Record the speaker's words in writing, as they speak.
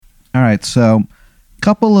All right, so a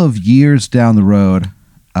couple of years down the road,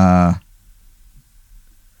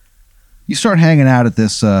 you start hanging out at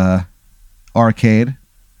this arcade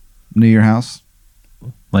near your house.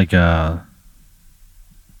 Like a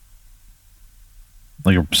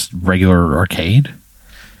regular arcade?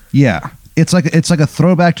 Yeah, it's like a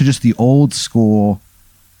throwback to just the old school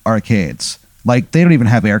arcades. Like they don't even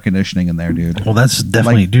have air conditioning in there, dude. Well, that's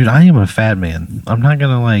definitely, dude. I am a fat man. I'm not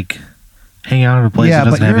gonna hang out at a place that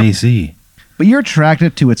doesn't have AC. But you're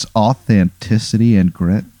attracted to its authenticity and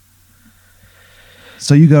grit.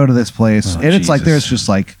 So you go to this place, and it's like there's just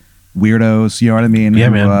like weirdos. You know what I mean? Yeah,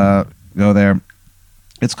 man. Go there.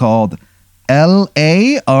 It's called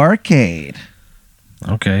L.A. Arcade.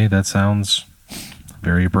 Okay, that sounds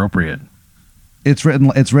very appropriate. It's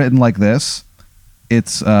written like this.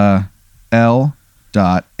 It's L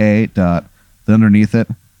dot A dot, then underneath it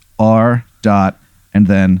R dot, and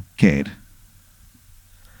then Cade.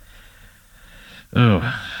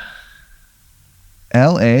 Oh.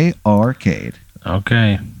 L.A. Arcade.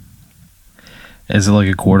 Okay. Is it like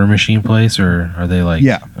a quarter machine place, or are they like?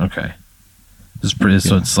 Yeah. Okay. It's pretty.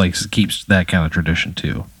 So it's like keeps that kind of tradition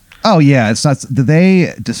too. Oh yeah, it's not.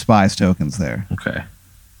 They despise tokens there. Okay.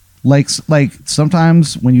 Like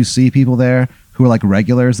sometimes when you see people there who are like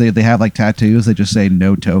regulars, they have like tattoos. They just say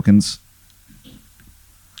no tokens.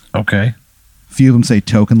 Okay. A few of them say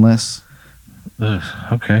tokenless.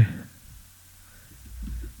 Ugh, okay.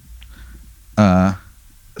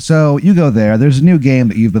 So you go there. There's a new game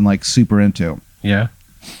that you've been like super into. Yeah.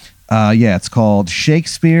 Yeah, it's called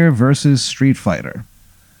Shakespeare versus Street Fighter.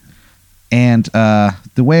 And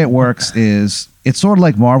the way it works is it's sort of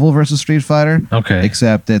like Marvel versus Street Fighter. Okay.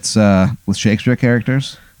 Except it's with Shakespeare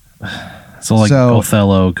characters. So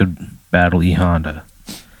Othello could battle E Honda.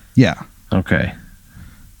 Yeah. Okay.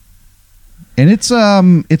 And it's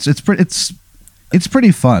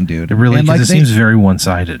pretty fun, dude. It really, and it seems very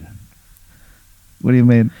one-sided. What do you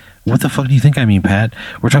mean? What the fuck do you think I mean, Pat?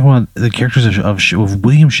 We're talking about the characters of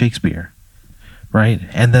William Shakespeare, right?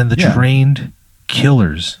 And then the trained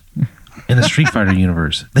killers in the Street Fighter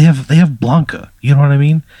universe. They have Blanca. You know what I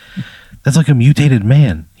mean? That's like a mutated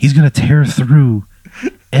man. He's gonna tear through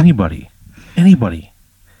anybody.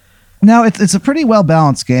 No, it's a pretty well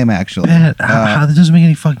balanced game actually. Pat, how that doesn't make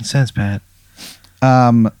any fucking sense, Pat.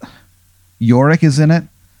 Yorick is in it,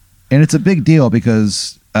 and it's a big deal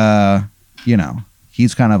because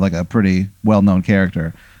he's kind of like a pretty well known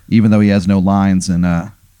character, even though he has no lines in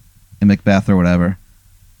Macbeth or whatever,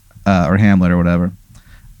 or Hamlet or whatever.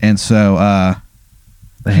 And so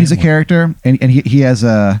he's a character, and he has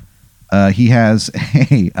a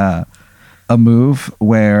move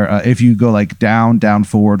where if you go like down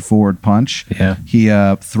forward punch, he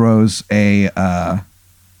throws a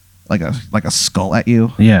skull at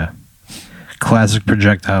you. Yeah, classic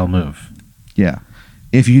projectile move. Yeah,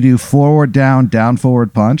 if you do forward down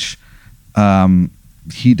forward punch,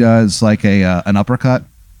 he does like an uppercut.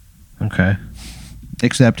 Okay.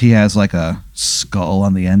 Except he has like a skull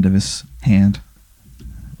on the end of his hand.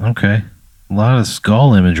 Okay. A lot of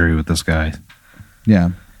skull imagery with this guy. Yeah.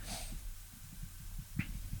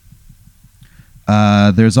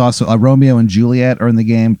 There's also a Romeo and Juliet are in the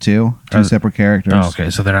game too. Two separate characters. Oh, okay.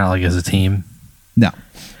 So they're not like as a team? No.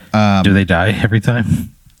 Do they die every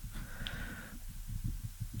time?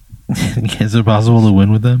 Is it possible to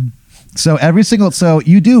win with them? So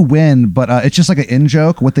you do win, but it's just like an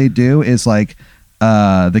in-joke. What they do is like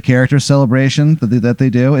the character celebration that they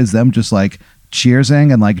do is them just like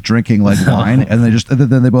cheersing and like drinking like wine, and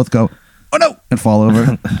then they both go, "Oh no!" and fall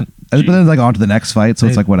over. But then like on to the next fight, so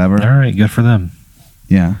it's like whatever. All right, good for them.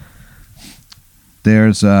 Yeah.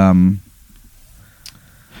 There's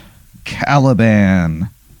Caliban.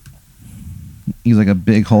 He's like a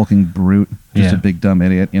big hulking brute, just a big dumb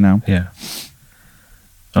idiot, you know? Yeah.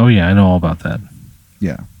 Oh yeah, I know all about that.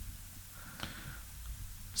 Yeah.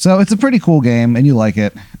 So it's a pretty cool game, and you like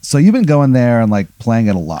it. So you've been going there and like playing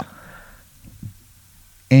it a lot.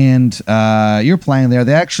 And you're playing there.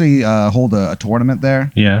 They actually hold a tournament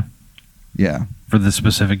there. Yeah. Yeah. For the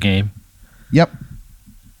specific game. Yep.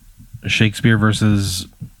 Shakespeare versus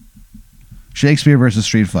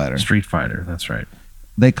Street Fighter. Street Fighter, that's right.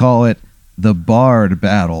 They call it the Bard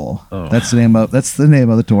Battle. Oh. That's the name of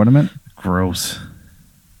the tournament. Gross.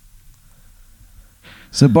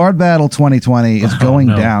 So Bard Battle 2020 is going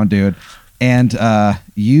down, dude. And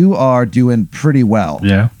you are doing pretty well.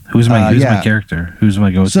 Yeah. Who's my character? Who's my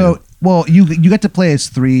go-to? So, well, you get to play as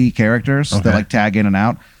three characters that like tag in and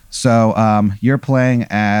out. So, you're playing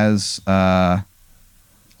as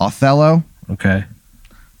Othello. Okay.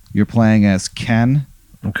 You're playing as Ken.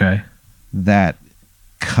 Okay. That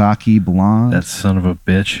cocky blonde. That son of a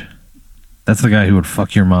bitch. That's the guy who would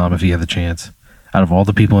fuck your mom if he had the chance. Out of all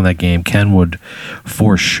the people in that game, Ken would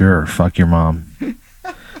for sure fuck your mom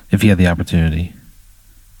if he had the opportunity.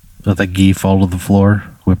 Let that gi fall to the floor,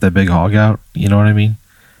 whip that big hog out. You know what I mean?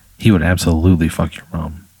 He would absolutely fuck your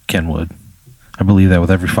mom. Ken would. I believe that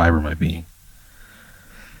with every fiber of my being.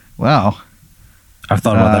 Wow. I've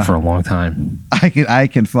thought about that for a long time. I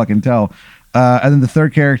can fucking tell. And then the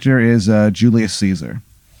third character is Julius Caesar.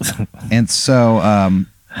 And so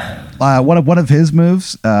one of his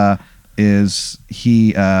moves is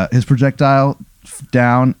his projectile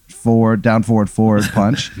down forward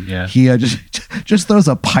punch. Yeah. He just throws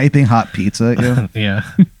a piping hot pizza at you. Yeah.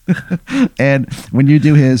 And when you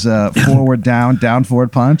do his forward down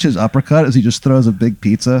forward punch, his uppercut is he just throws a big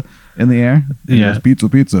pizza in the air. He goes,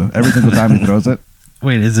 pizza every single time he throws it.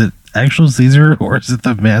 Wait, is it actual Caesar or is it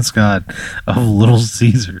the mascot of Little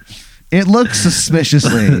Caesar? It looks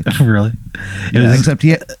suspiciously. Really? Yeah, is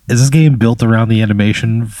this game built around the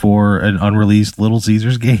animation for an unreleased Little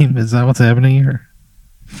Caesars game? Is that what's happening here?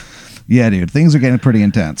 Yeah, dude. Things are getting pretty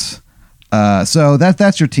intense. So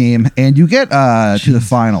that's your team, and you get to the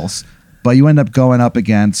finals, but you end up going up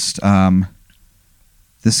against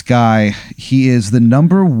this guy. He is the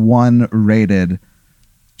number 1 rated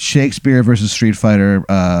Shakespeare versus Street Fighter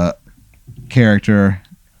character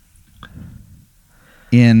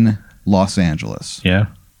in Los Angeles. Yeah.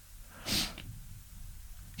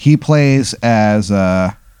 He plays as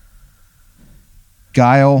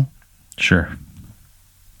Guile. Sure.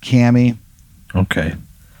 Cammy. Okay.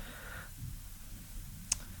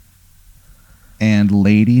 And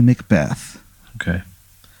Lady Macbeth. Okay.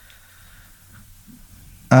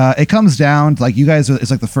 It comes down to, like, you guys it's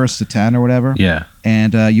like the first to 10 or whatever. Yeah.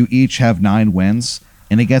 And you each have 9 wins,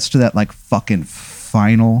 and it gets to that like fucking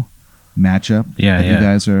final matchup. Yeah, You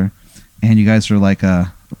guys are like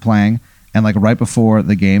playing, and like right before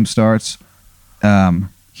the game starts,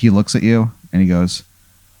 he looks at you and he goes,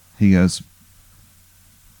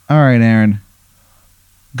 "All right, Aaron.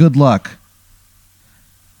 Good luck."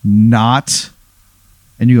 Not.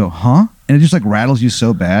 And you go, "Huh?" And it just like rattles you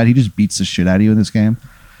so bad. He just beats the shit out of you in this game.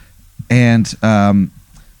 And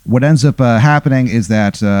what ends up happening is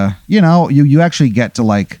that you actually get to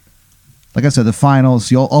like I said, the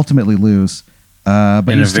finals. You'll ultimately lose, but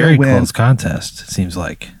in you a still very win. close contest. It seems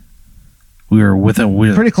like we were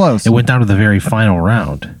Pretty close. It went down to the very final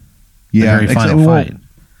round. Yeah, the very final fight.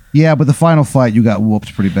 Yeah, but the final fight you got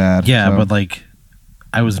whooped pretty bad. Yeah, so. but like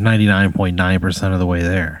I was 99.9% of the way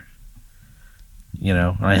there. You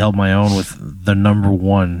know, I held my own with the number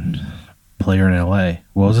 1 player in LA.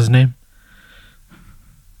 What was his name?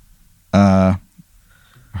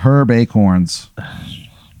 Herb Acorns.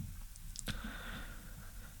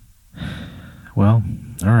 Well,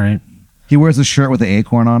 all right. He wears a shirt with the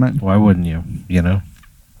acorn on it. Why wouldn't you? You know,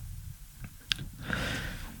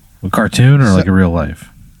 a cartoon or like a real life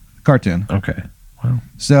Cartoon. Okay. Well,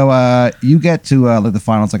 so you get to the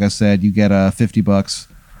finals. Like I said, you get $50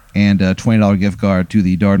 and a $20 gift card to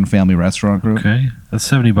the Darden Family Restaurant Group. okay, that's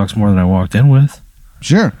 $70 more than I walked in with.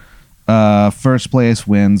 Sure. First place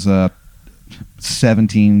wins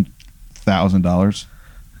 $17,000.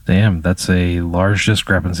 Damn, that's a large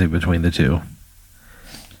discrepancy between the two.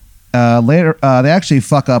 Later, they actually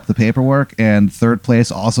fuck up the paperwork, and third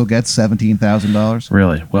place also gets $17,000.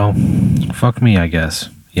 Really? Well, fuck me, I guess.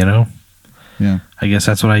 You know? Yeah. I guess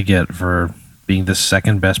that's what I get for being the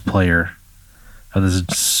second best player of this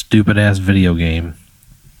stupid ass video game.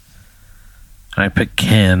 And I picked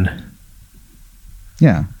Ken.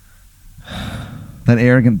 Yeah. That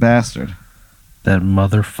arrogant bastard. That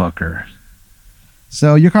motherfucker.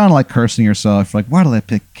 So you're kind of like cursing yourself, like, why did I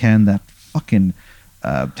pick Ken? That fucking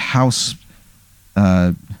house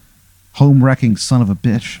home wrecking son of a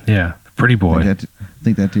bitch. Yeah, pretty boy.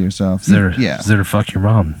 Think that to yourself. Is there to fuck your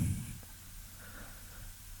mom.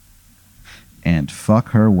 And fuck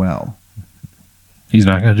her well. He's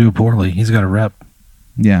not going to do it poorly. He's got a rep.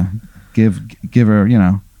 Yeah. Give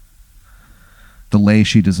her, the lay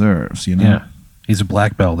she deserves, Yeah. He's a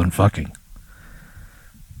black belt in fucking.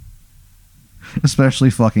 Especially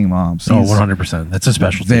fucking moms. Oh, 100%. That's a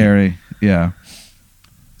specialty. Very, yeah.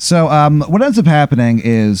 So what ends up happening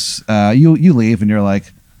is you leave and you're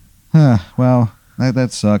like, well,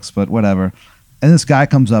 that sucks, but whatever. And this guy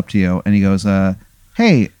comes up to you and he goes,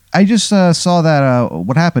 hey, I just saw that.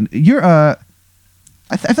 What happened? You're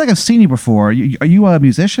I feel like I've seen you before. Are you a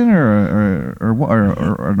musician or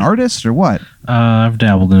an artist or what? I've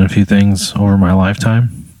dabbled in a few things over my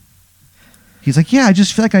lifetime. He's like, yeah, I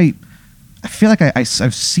just feel like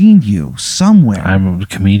I've seen you somewhere. I'm a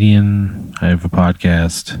comedian. I have a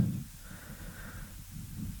podcast.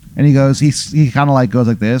 And he goes, he kind of like goes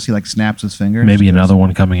like this. He like snaps his fingers. Maybe another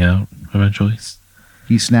one coming out eventually.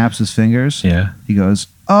 He snaps his fingers. Yeah. He goes,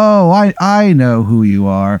 oh, I know who you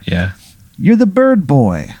are. Yeah. You're the bird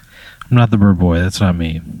boy. I'm not the bird boy. That's not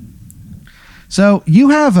me. So you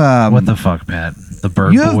have what the fuck, Pat? The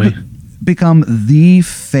bird boy? Become the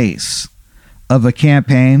face of a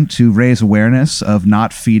campaign to raise awareness of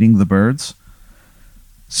not feeding the birds.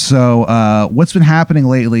 So what's been happening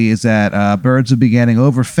lately is that birds have been getting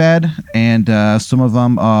overfed, and some of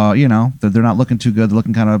them, they're not looking too good. They're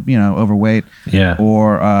looking kind of, overweight. Yeah.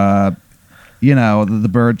 Or, the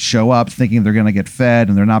birds show up thinking they're going to get fed,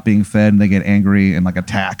 and they're not being fed, and they get angry and like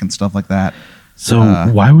attack and stuff like that. So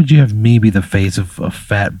why would you have me be the face of a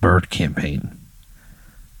fat bird campaign?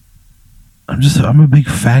 I'm a big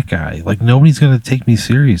fat guy. Like, nobody's going to take me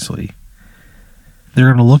seriously. They're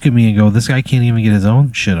going to look at me and go, this guy can't even get his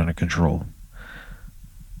own shit under control.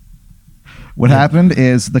 What happened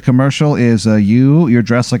is the commercial is you're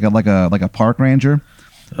dressed like a park ranger.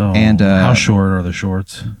 Oh, and how short are the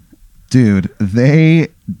shorts? Dude, they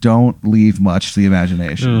don't leave much to the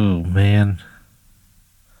imagination. Oh, man.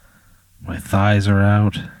 My thighs are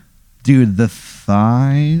out. Dude, the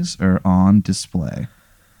thighs are on display.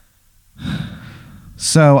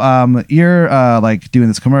 So you're like doing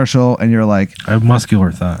this commercial, and you're like, I have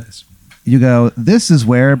muscular thighs. You go, this is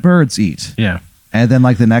where birds eat. Yeah. And then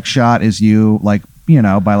like the next shot is you like,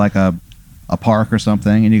 by like a park or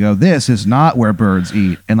something, and you go, this is not where birds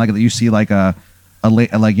eat. And like you see like a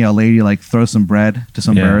lady like throw some bread to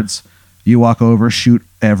some birds. You walk over, shoot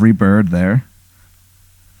every bird there.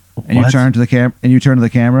 And you turn to the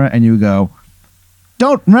camera and you go,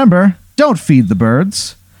 don't feed the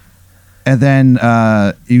birds. And then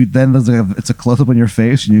it's a close up on your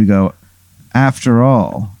face, and you go, after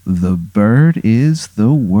all, the bird is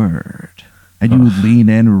the word. And you lean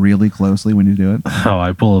in really closely when you do it. Oh,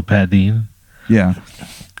 I pull a Pat Dean. Yeah.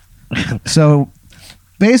 So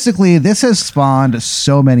basically, this has spawned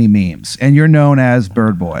so many memes, and you're known as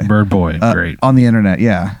Bird Boy. Bird Boy, great on the internet.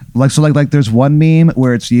 Yeah, like there's one meme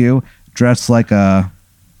where it's you dressed like a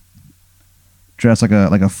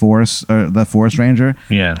forest or the forest ranger.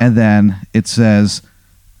 Yeah, and then it says,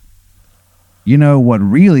 "You know what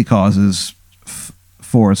really causes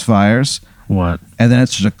forest fires?" What? And then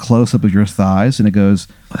it's just a close up of your thighs, and it goes,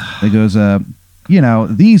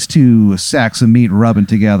 these two sacks of meat rubbing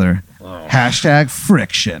together. Oh. #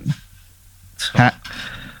 friction.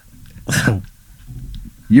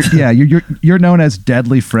 You're known as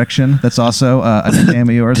Deadly Friction. That's also a name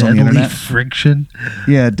of yours on the internet. Deadly Friction?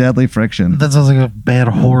 Yeah, Deadly Friction. That sounds like a bad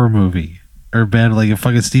horror movie. Or like a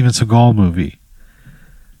fucking Steven Seagal movie.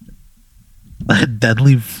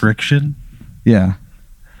 Deadly Friction? Yeah.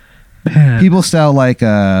 Man. People sell like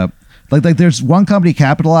there's one company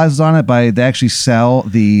capitalizes on it by they actually sell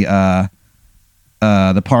the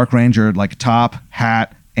park ranger like top,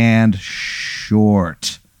 hat, and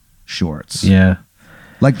shorts. Yeah.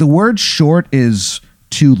 Like the word short is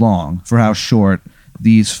too long for how short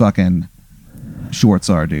these fucking shorts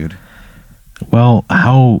are, dude. Well,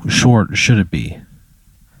 how short should it be?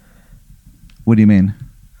 What do you mean?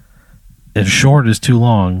 If short is too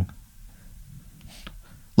long.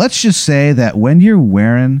 Let's just say that when you're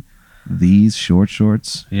wearing these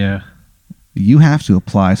shorts, yeah, you have to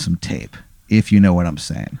apply some tape, if you know what I'm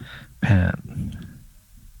saying. Pat.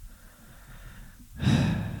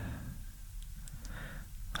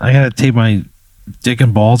 I gotta tape my dick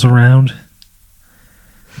and balls around.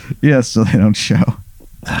 Yeah, so they don't show.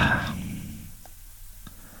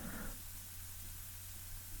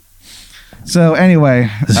 So anyway,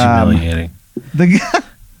 this is humiliating.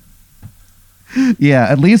 Yeah,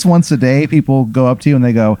 at least once a day, people go up to you and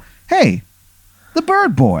they go, "Hey, the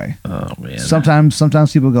bird boy." Oh man.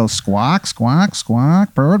 Sometimes people go, "Squawk, squawk,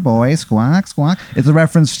 squawk, bird boy, squawk, squawk." It's a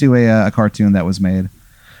reference to a cartoon that was made.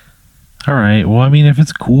 All right. Well, I mean, if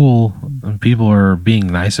it's cool and people are being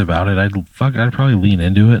nice about it, I'd probably lean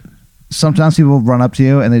into it. Sometimes people run up to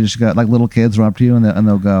you and they just got like little kids run up to you and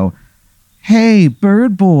they'll go, "Hey,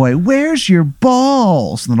 bird boy, where's your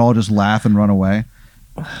balls?" And then all just laugh and run away.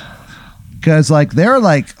 Because like there are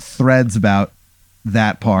like threads about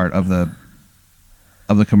that part of the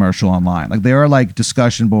commercial online. Like there are like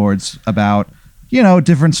discussion boards about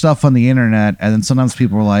different stuff on the internet, and then sometimes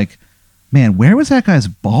people are like, "Man, where was that guy's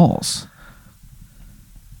balls?"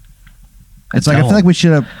 It's like I feel like we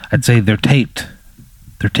should have. I'd say they're taped.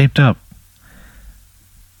 They're taped up,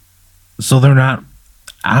 so they're not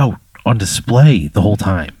out on display the whole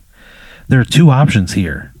time. There are two options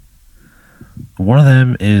here. One of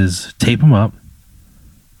them is tape them up,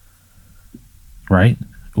 right?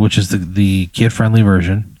 Which is the kid-friendly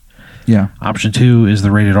version. Yeah. Option 2 is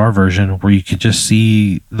the rated R version where you could just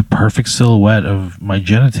see the perfect silhouette of my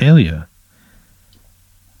genitalia.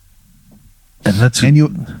 And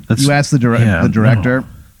you asked the director. No.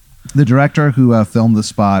 The director who filmed the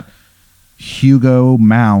spot, Hugo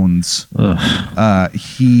Mounds.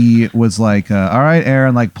 He was like, all right,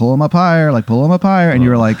 Aaron, like pull him up higher, and you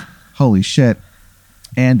were like, holy shit.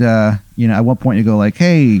 And at one point you go like,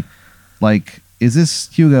 hey, like, is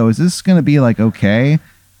this gonna be like okay?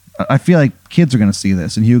 I feel like kids are gonna see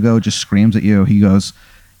this. And Hugo just screams at you. He goes,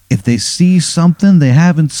 if they see something they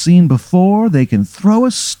haven't seen before, they can throw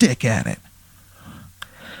a stick at it.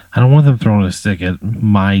 I don't want them throwing a stick at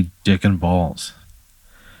my dick and balls.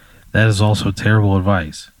 That is also terrible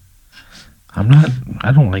advice. I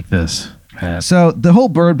don't like this, Pat. So the whole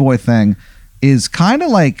Bird Boy thing is kind of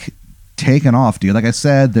like taken off, dude. Like I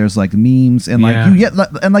said, there's like memes and like you get,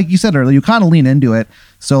 and like you said earlier, you kind of lean into it.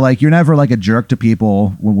 So like you're never like a jerk to people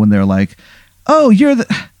when they're like, oh,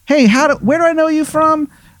 hey, where do I know you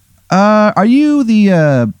from? Are you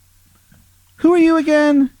who are you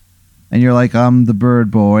again? And you're like, I'm the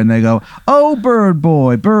Bird Boy. And they go, oh, Bird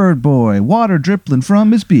Boy, water dripping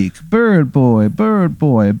from his beak. Bird Boy,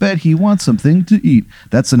 I bet he wants something to eat.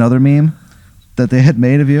 That's another meme that they had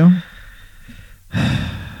made of you.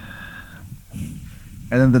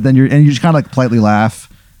 And then you just kind of like politely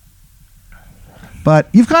laugh. But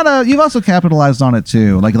you've also capitalized on it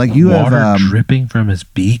too. Like you water have dripping from his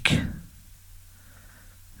beak.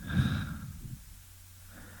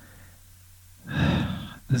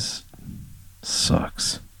 This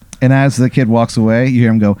sucks. And as the kid walks away, you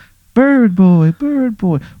hear him go, Bird Boy,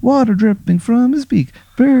 water dripping from his beak.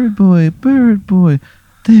 Bird Boy,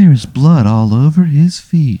 there's blood all over his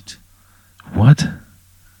feet. What?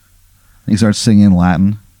 He starts singing in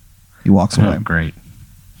Latin. He walks away. Oh, great.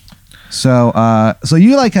 So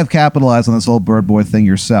you like have capitalized on this whole Bird Boy thing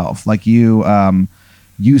yourself. Like you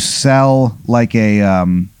sell like a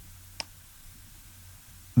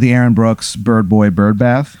the Aaron Brooks Bird Boy bird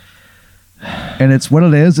bath. And it's what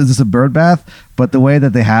it is it's a bird bath, but the way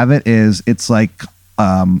that they have it is it's like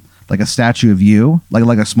a statue of you,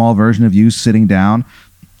 like a small version of you sitting down,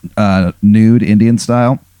 nude Indian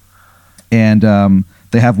style, and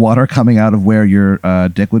they have water coming out of where your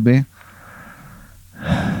dick would be.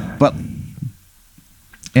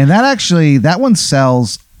 And that one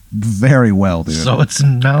sells very well, dude. So it's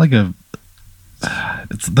not like there's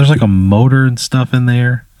like a motor and stuff in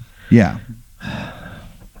there. Yeah.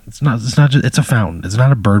 It's not just, it's a fountain. It's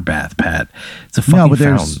not a bird bath, Pat. It's a fucking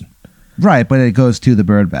fountain. Right, but it goes to the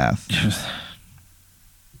bird bath.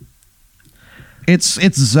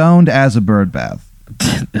 It's zoned as a bird bath.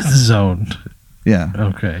 It's zoned. Yeah.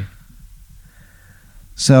 Okay.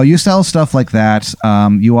 So you sell stuff like that.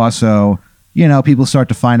 You also, people start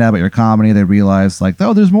to find out about your comedy. They realize like,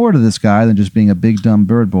 oh, there's more to this guy than just being a big dumb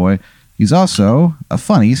bird boy. He's also a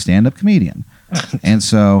funny stand-up comedian. And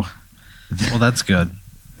so... Well, that's good.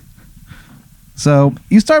 So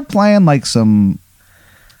you start playing like some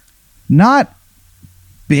not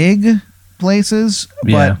big places,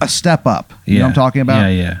 but a step up. You know what I'm talking about?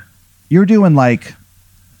 Yeah. You're doing like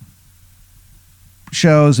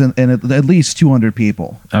shows and at least 200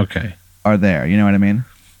 people are there. You know what I mean?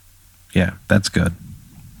 Yeah, that's good.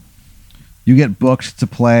 You get booked to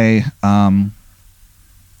play.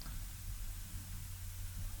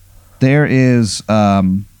 There is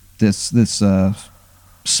this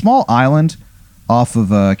small island off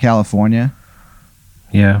of California.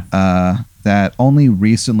 Yeah. That only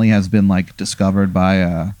recently has been like discovered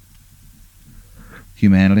by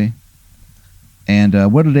humanity.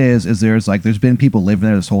 And what it is there's been people living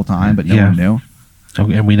there this whole time, but no one knew.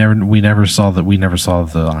 Okay, and we never saw the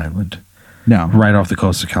island. No. Right off the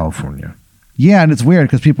coast of California. Yeah, and it's weird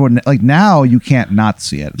because people like now you can't not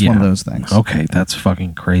see it. It's one of those things. Okay, that's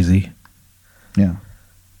fucking crazy. Yeah.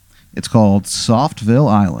 It's called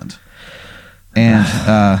Softville Island. And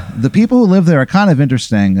the people who live there are kind of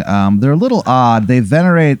interesting. They're a little odd. They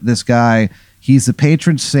venerate this guy. He's the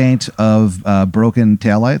patron saint of broken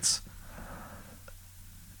taillights.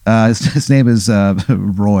 His name is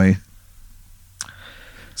Roy.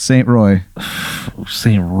 Saint Roy.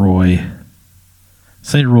 Saint Roy.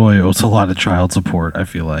 Saint Roy owes a lot of child support, I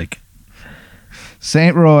feel like.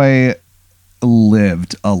 Saint Roy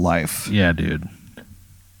lived a life. Yeah, dude.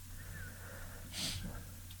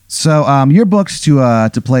 So you're booked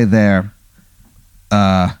to play there.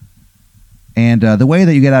 And the way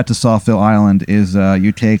that you get out to Softville Island is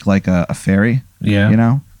you take like a ferry.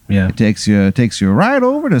 Yeah. Yeah. It takes you right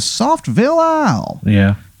over to Softville Isle.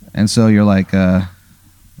 Yeah. And so you're like, all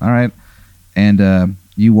right. And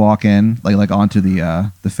you walk in like onto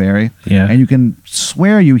the ferry, Yeah. and you can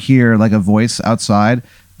swear you hear like a voice outside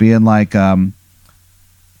being like,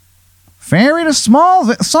 "Ferry to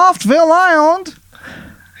Softville Island.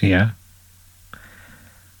 Yeah.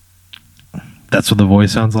 That's what the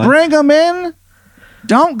voice sounds like. Bring 'em in.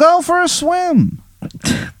 Don't go for a swim."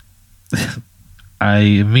 I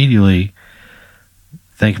immediately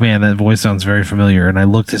think, man, that voice sounds very familiar, and I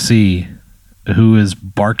look to see who is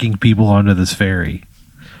barking people onto this ferry.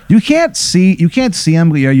 You can't see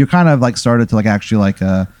him. You're kind of like started to like actually like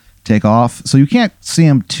take off, so you can't see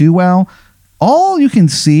him too well. All you can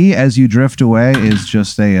see as you drift away is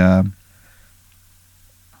just a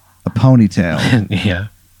ponytail Yeah.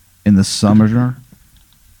 in the summer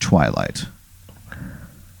twilight.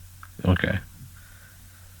 Okay.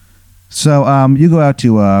 So you go out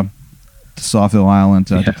to Sawville Island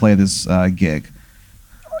to play this gig.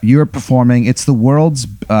 You're performing. It's the world's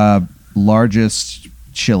largest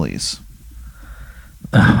Chili's.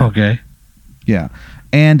 Okay. Yeah,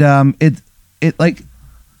 and it like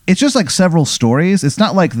it's just like several stories. It's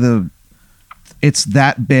not like it's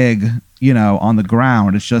that big, on the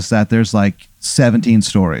ground. It's just that there's like 17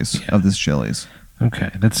 stories of this Chili's. Okay,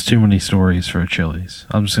 that's too many stories for a Chili's.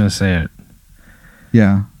 I'm just gonna say it.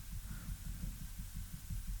 Yeah.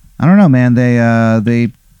 I don't know, man.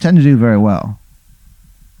 They tend to do very well.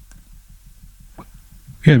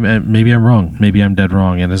 Yeah, maybe I'm wrong. Maybe I'm dead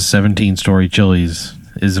wrong. And a 17-story Chili's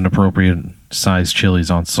is an appropriate size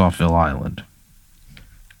Chili's on Softville Island.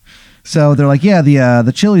 So they're like, yeah,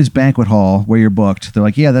 the Chili's banquet hall where you're booked. They're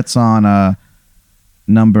like, yeah, that's on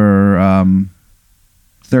number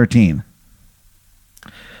 13,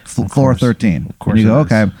 floor 13. Of course, and you go,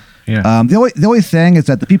 okay. Yeah. The only thing is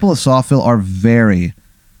that the people of Softville are very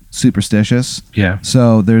superstitious. Yeah.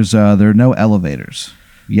 So there are no elevators.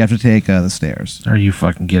 You have to take the stairs. Are you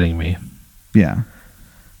fucking kidding me? Yeah.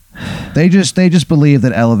 They just believe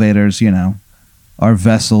that elevators, are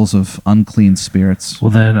vessels of unclean spirits.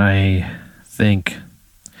 Well, then I think,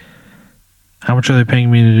 how much are they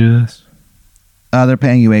paying me to do this? They're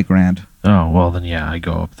paying you $8,000. Oh, well then, yeah, I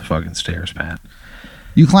go up the fucking stairs, Pat.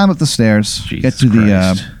 You climb up the stairs. Jesus get to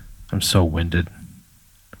Christ. I'm so winded.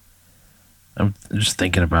 I'm just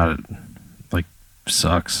thinking about it. Like,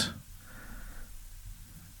 sucks.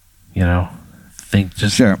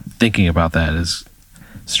 Thinking about that is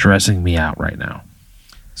stressing me out right now.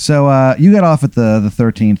 So you get off at the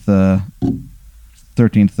 13th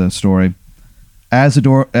story. As the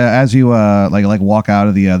door, as you like walk out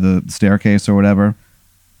of the staircase or whatever,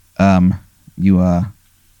 you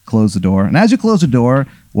close the door. And as you close the door,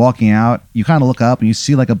 walking out, you kind of look up and you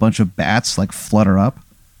see like a bunch of bats like flutter up,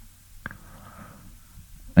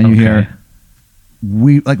 and you hear,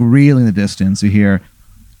 really in the distance, you hear,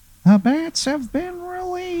 "The bats have been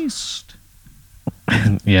released."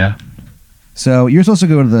 Yeah. So you're supposed to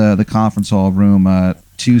go to the conference hall, room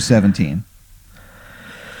 217.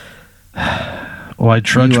 Well, I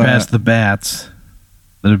trudge past the bats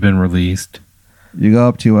that have been released. You go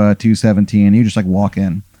up to 217, and you just like walk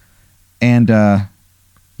in. And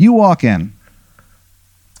you walk in,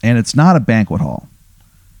 and it's not a banquet hall.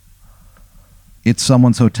 It's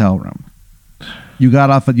someone's hotel room. You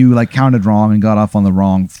counted wrong and got off on the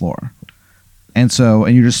wrong floor. And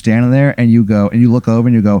you're just standing there, and you look over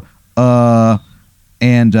and you go,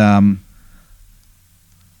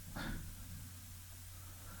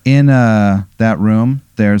 in that room,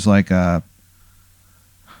 there's like a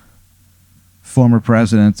former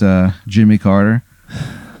president, Jimmy Carter.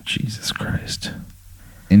 Jesus Christ.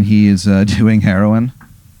 And he is doing heroin.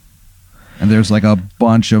 And there's like a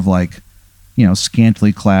bunch of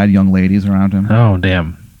scantily clad young ladies around him. Oh,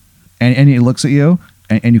 damn. And he looks at you,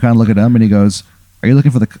 and you kind of look at him, and he goes, Are you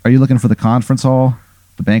looking for the conference hall?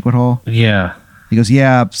 The banquet hall? Yeah. He goes,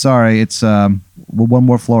 "Yeah, sorry, it's one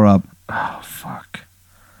more floor up." Oh, fuck.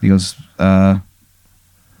 He goes, "Okay."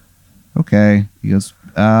 He goes,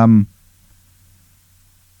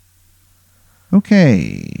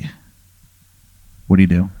 "Okay." What do you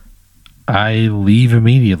do? I leave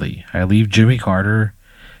immediately. I leave Jimmy Carter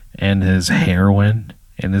and his heroin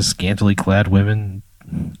and his scantily clad women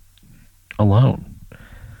alone.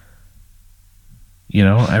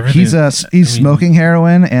 Everything. He's smoking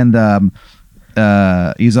heroin, and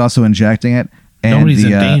he's also injecting it. And nobody's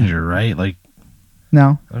in danger, right?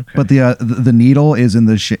 No. Okay. But the needle is in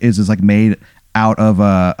is like made out of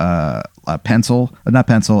a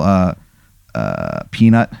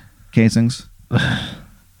peanut casings.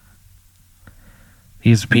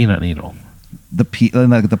 He's a peanut needle. The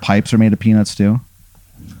pipes are made of peanuts too.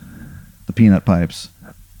 The peanut pipes.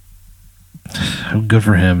 Good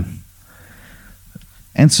for him.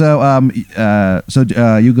 And so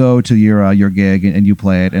you go to your gig and you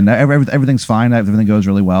play it, and everything's fine. Everything goes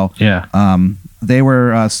really well. Yeah. They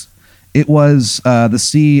were. It was the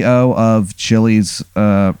CEO of Chili's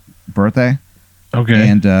birthday. Okay.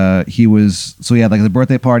 And he was, so he had like the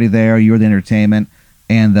birthday party there. You were the entertainment,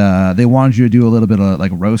 and they wanted you to do a little bit of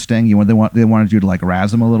like roasting. They wanted you to like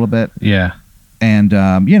razz him a little bit. Yeah. And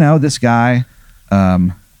this guy,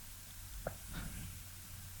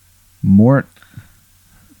 Mort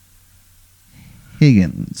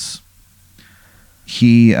Higgins.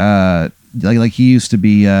 He he used to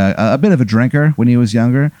be a bit of a drinker when he was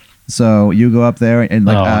younger. So you go up there and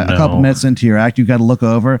a couple minutes into your act, you got to look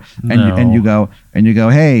over and you go,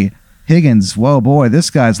 hey, Higgins, whoa, boy, this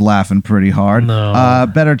guy's laughing pretty hard. No.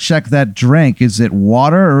 Better check that drink. Is it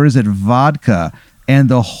water or is it vodka? And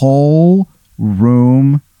the whole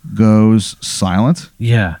room goes silent.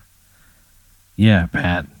 Yeah. Yeah,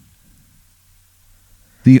 Pat.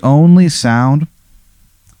 The only sound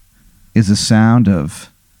is the sound of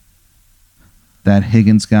that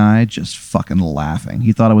Higgins guy just fucking laughing.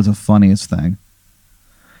 He thought it was the funniest thing.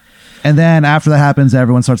 And then after that happens,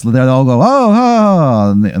 everyone starts, they all go,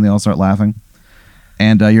 oh, and they all start laughing.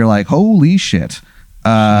 And you're like, holy shit.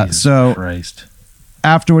 So Christ.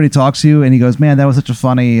 Afterward, he talks to you and he goes, man, that was such a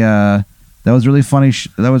funny, that was really funny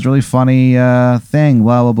thing,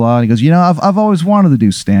 blah, blah, blah. And he goes, I've always wanted to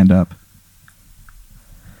do stand-up.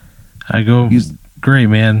 I go, great,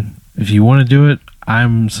 man. If you want to do it,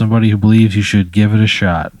 I'm somebody who believes you should give it a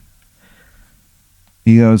shot.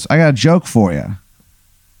 He goes, I got a joke for you.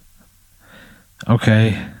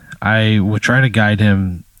 Okay. I would try to guide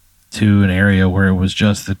him to an area where it was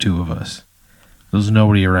just the two of us. There was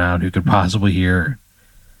nobody around who could possibly hear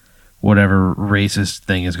whatever racist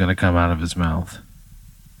thing is going to come out of his mouth.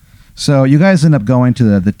 So you guys end up going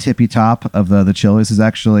to the tippy top of the Chili's. This is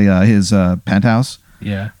actually his penthouse.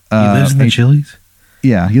 Yeah. He lives in the Chili's?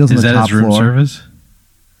 Yeah. He lives on the top floor. Is that his room service?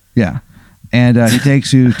 Yeah. And he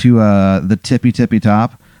takes you to the tippy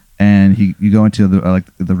top, and you go into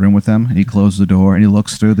the room with him, and he closes the door, and he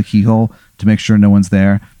looks through the keyhole to make sure no one's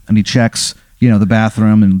there, and he checks, the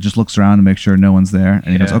bathroom and just looks around to make sure no one's there, and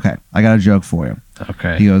he goes, okay, I got a joke for you.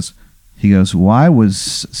 Okay. He goes, why was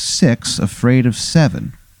 6 afraid of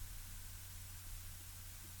 7?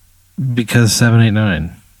 Because 7, 8,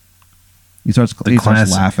 9. He starts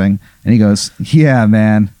laughing, and he goes, yeah,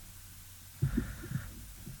 man.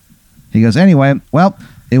 He goes, anyway, well,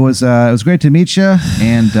 it was great to meet you,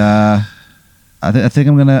 and I think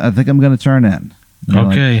I'm gonna turn in.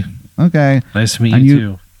 Okay. Like, okay. Nice to meet you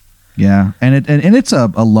too. Yeah, and it's a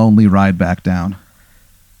lonely ride back down.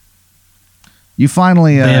 You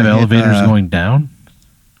finally they have elevators going down.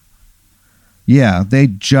 Yeah, they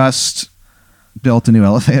just built a new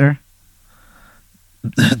elevator.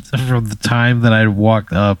 From the time that I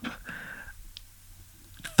walked up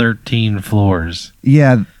 13 floors.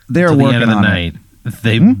 Yeah, they're working the end of the on night.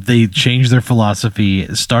 It. They changed their philosophy,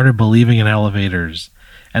 started believing in elevators,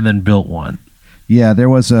 and then built one. Yeah, there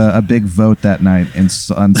was a big vote that night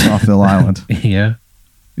on Sawfill Island. Yeah.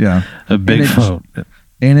 Yeah. A big vote.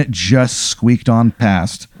 And it just squeaked on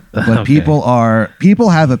past. But Okay. people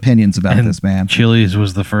have opinions about this, man. Chili's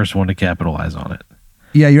was the first one to capitalize on it.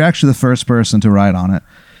 Yeah, you're actually the first person to ride on it.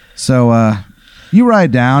 So you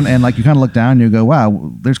ride down, and you kind of look down, and you go,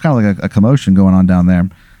 wow, there's kind of like a commotion going on down there.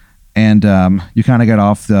 And you kind of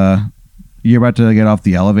you're about to get off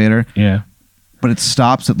the elevator. Yeah. But it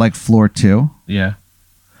stops at floor 2. Yeah.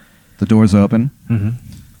 The doors open. Mm-hmm.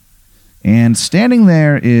 And standing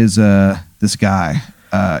there is this guy.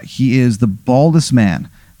 He is the baldest man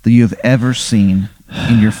that you have ever seen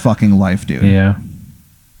in your fucking life, dude. Yeah.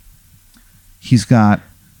 He's got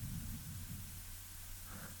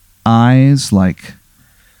eyes like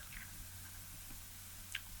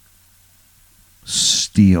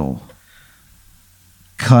steel,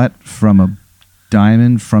 cut from a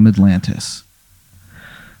diamond from Atlantis.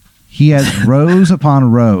 He has rows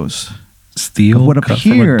upon rows. Steel what cut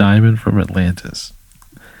from a diamond from Atlantis.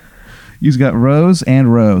 He's got rows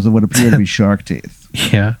and rows of what appear to be shark teeth.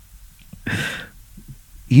 Yeah.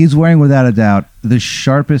 He's wearing, without a doubt, the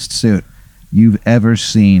sharpest suit you've ever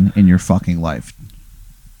seen in your fucking life.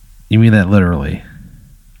 You mean that literally?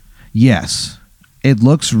 Yes. It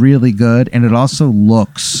looks really good, and it also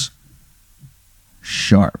looks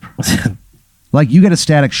sharp. You get a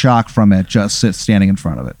static shock from it just standing in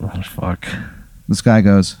front of it. Oh, fuck. This guy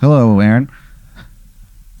goes, hello, Aaron.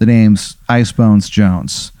 The name's Icebones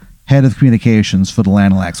Jones, head of communications for the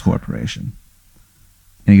Lanalax Corporation.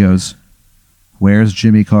 And he goes, where's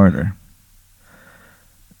Jimmy Carter?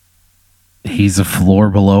 He's a floor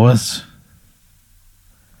below us?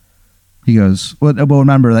 He goes, well,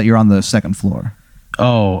 remember that you're on the second floor.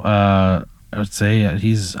 Oh, I would say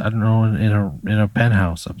he's, I don't know, in a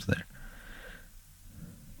penthouse up there.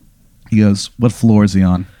 He goes, what floor is he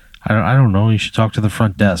on? I don't know. You should talk to the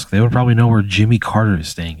front desk. They would probably know where Jimmy Carter is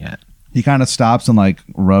staying at. He kind of stops and like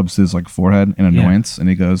rubs his like forehead in annoyance, and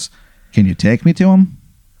he goes, "Can you take me to him?"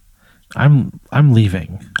 I'm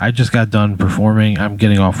leaving. I just got done performing. I'm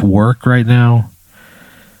getting off work right now.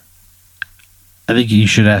 I think you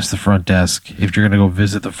should ask the front desk if you're going to go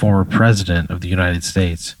visit the former president of the United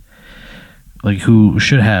States, like who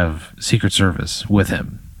should have Secret Service with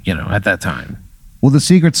him, you know, at that time. Well, the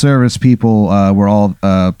Secret Service people were all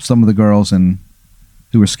some of the girls and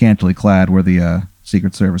who were scantily clad were the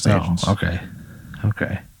Secret Service agents. Oh,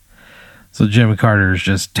 okay. So Jimmy Carter is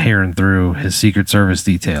just tearing through his Secret Service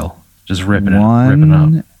detail, just ripping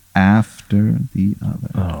up after the other.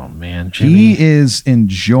 Oh man, Jimmy. He is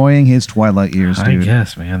enjoying his Twilight years, dude. I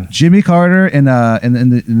guess, man. Jimmy Carter in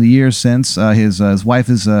the years since his wife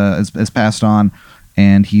has passed on,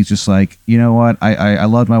 and he's just like, you know what? I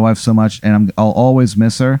loved my wife so much, and I'll always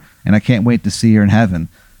miss her, and I can't wait to see her in heaven.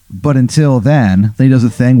 But until then he does a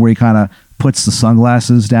thing where he kind of puts the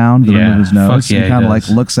sunglasses down the rim of his nose. Yeah, and kind of like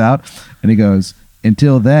looks out, and he goes,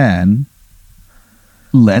 until then,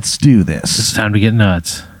 let's do this. It's time to get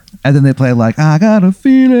nuts. And then they play like, I got a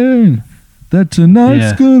feeling that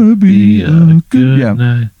tonight's gonna be a good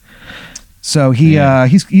night. So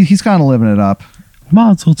he's kind of living it up.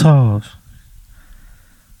 Mazel tov.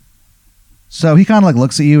 So he kind of like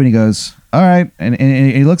looks at you and he goes, all right. And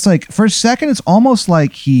he looks like, for a second, it's almost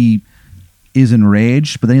like he is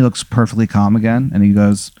enraged, but then he looks perfectly calm again. And he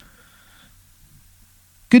goes,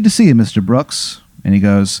 good to see you, Mr. Brooks. And he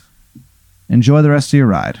goes, enjoy the rest of your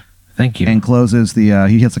ride. Thank you. And closes the,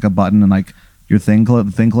 he hits like a button and like your thing,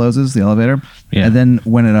 the thing closes, the elevator. Yeah. And then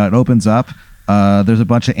when it opens up, there's a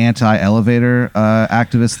bunch of anti-elevator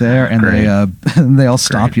activists there, and they all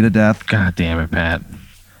stomp you to death. God damn it, Pat.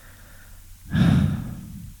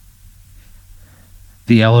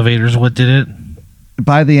 The elevator's what did it?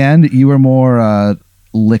 By the end, you were more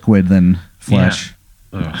liquid than flesh. Yeah.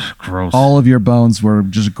 Ugh, gross. All of your bones were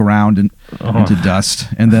just ground into dust.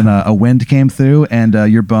 And then a wind came through, and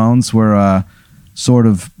your bones were sort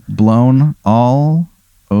of blown all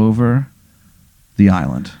over the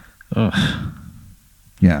island. Ugh.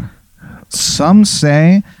 Yeah. Some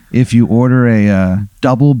say if you order a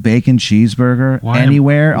double bacon cheeseburger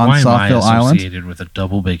anywhere on Sawfill Island, why am I associated with a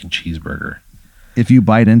double bacon cheeseburger? If you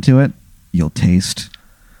bite into it, you'll taste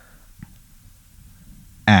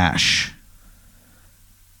ash.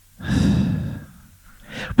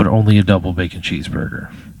 But only a double bacon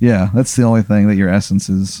cheeseburger. Yeah, that's the only thing that your essence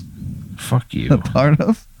is Fuck you. a part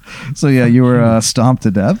of. So yeah, you were stomped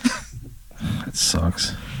to death. That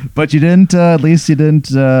sucks. But you didn't, at least you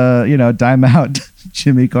didn't, dime out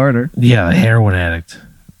Jimmy Carter. Yeah, a heroin addict.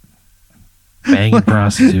 Banging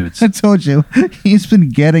prostitutes. I told you, he's been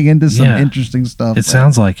getting into some interesting stuff. It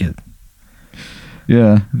sounds like it.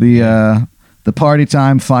 Yeah, the party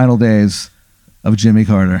time final days of Jimmy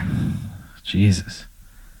Carter. Jesus.